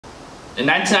In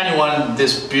 1991,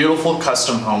 this beautiful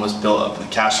custom home was built up in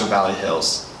the Castro Valley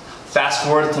Hills. Fast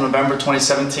forward to November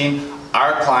 2017,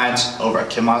 our clients over at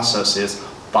Kim Associates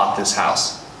bought this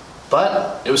house.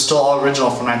 But it was still all original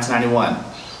from 1991.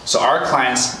 So our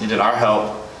clients needed our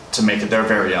help to make it their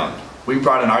very own. We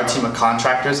brought in our team of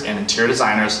contractors and interior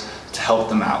designers to help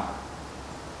them out.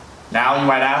 Now you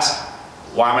might ask,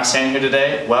 why am I standing here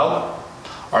today? Well,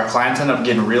 our clients ended up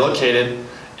getting relocated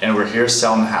and we're here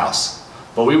selling the house.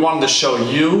 But we wanted to show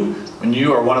you, when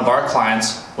you are one of our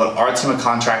clients, what our team of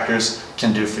contractors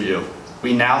can do for you.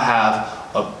 We now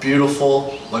have a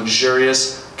beautiful,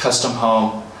 luxurious, custom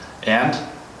home, and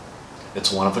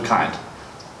it's one of a kind.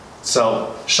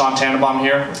 So, Sean Tannenbaum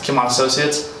here with Kim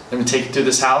Associates. Let me take you through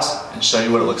this house and show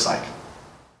you what it looks like.